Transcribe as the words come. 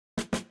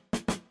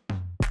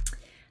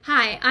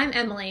Hi, I'm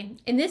Emily.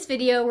 In this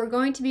video, we're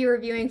going to be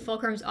reviewing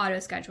Fulcrum's auto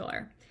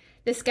scheduler.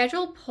 The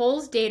schedule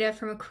pulls data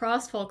from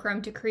across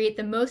Fulcrum to create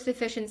the most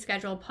efficient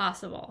schedule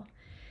possible.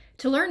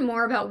 To learn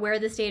more about where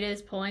this data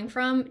is pulling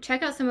from,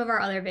 check out some of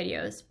our other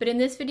videos, but in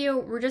this video,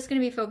 we're just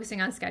going to be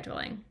focusing on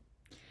scheduling.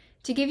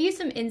 To give you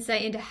some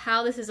insight into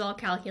how this is all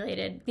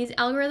calculated, these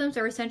algorithms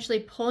are essentially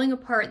pulling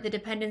apart the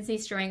dependency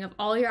string of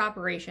all your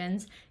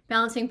operations,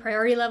 balancing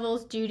priority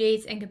levels, due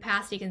dates, and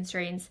capacity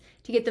constraints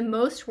to get the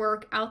most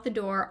work out the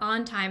door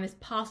on time as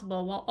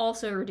possible while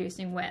also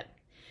reducing WIP.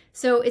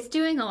 So it's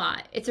doing a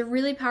lot. It's a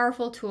really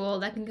powerful tool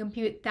that can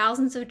compute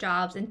thousands of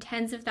jobs and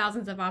tens of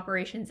thousands of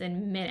operations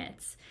in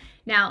minutes.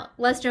 Now,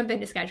 let's jump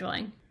into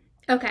scheduling.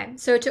 Okay,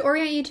 so to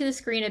orient you to the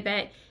screen a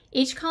bit,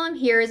 each column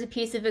here is a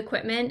piece of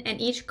equipment and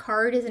each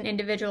card is an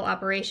individual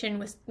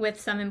operation with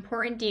some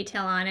important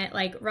detail on it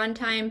like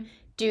runtime,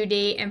 due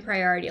date, and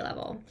priority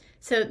level.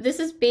 So this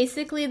is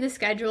basically the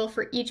schedule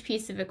for each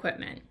piece of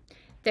equipment.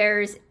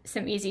 There's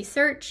some easy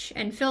search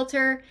and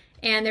filter,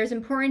 and there's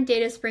important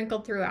data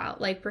sprinkled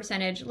throughout like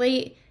percentage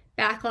late,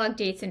 backlog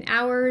dates and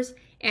hours,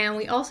 and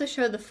we also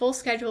show the full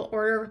schedule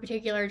order of a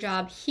particular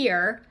job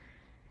here,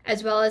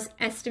 as well as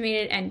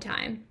estimated end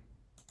time.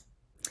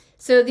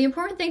 So the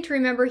important thing to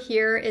remember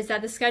here is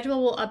that the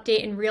schedule will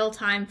update in real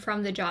time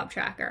from the job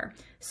tracker.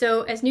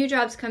 So as new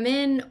jobs come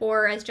in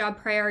or as job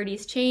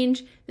priorities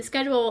change, the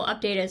schedule will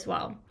update as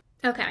well.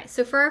 Okay,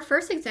 so for our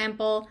first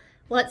example,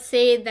 let's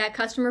say that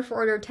customer for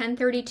order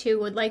 1032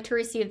 would like to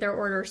receive their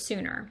order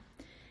sooner.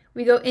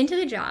 We go into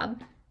the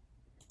job,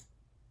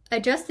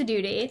 adjust the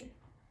due date,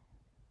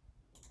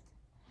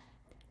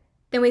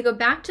 then we go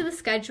back to the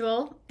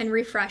schedule and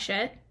refresh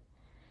it,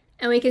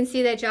 and we can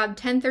see that job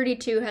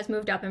 1032 has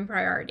moved up in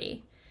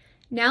priority.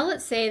 Now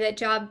let's say that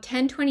job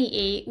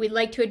 1028, we'd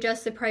like to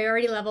adjust the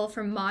priority level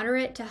from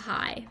moderate to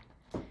high.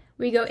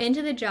 We go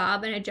into the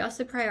job and adjust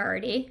the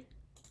priority,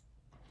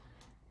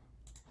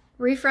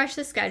 refresh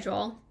the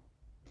schedule,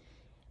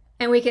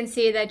 and we can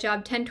see that job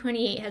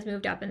 1028 has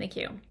moved up in the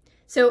queue.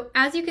 So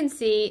as you can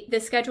see, the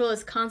schedule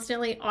is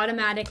constantly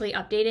automatically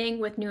updating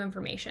with new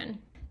information.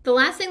 The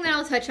last thing that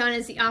I'll touch on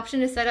is the option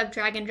to set up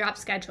drag and drop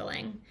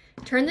scheduling.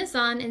 Turn this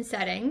on in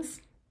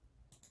settings,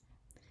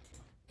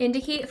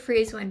 indicate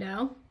freeze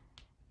window,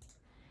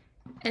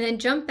 and then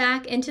jump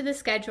back into the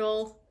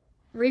schedule,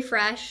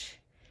 refresh,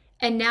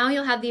 and now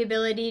you'll have the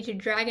ability to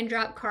drag and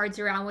drop cards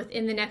around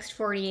within the next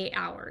 48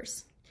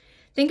 hours.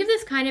 Think of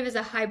this kind of as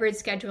a hybrid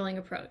scheduling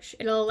approach.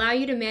 It'll allow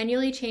you to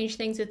manually change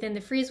things within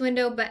the freeze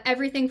window, but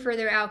everything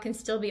further out can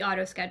still be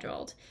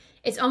auto-scheduled.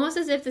 It's almost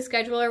as if the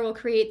scheduler will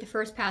create the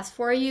first pass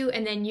for you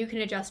and then you can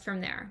adjust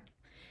from there.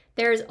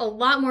 There's a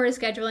lot more to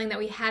scheduling that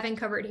we haven't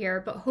covered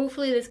here, but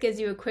hopefully this gives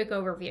you a quick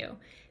overview.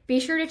 Be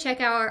sure to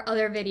check out our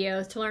other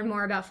videos to learn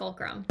more about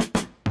Fulcrum.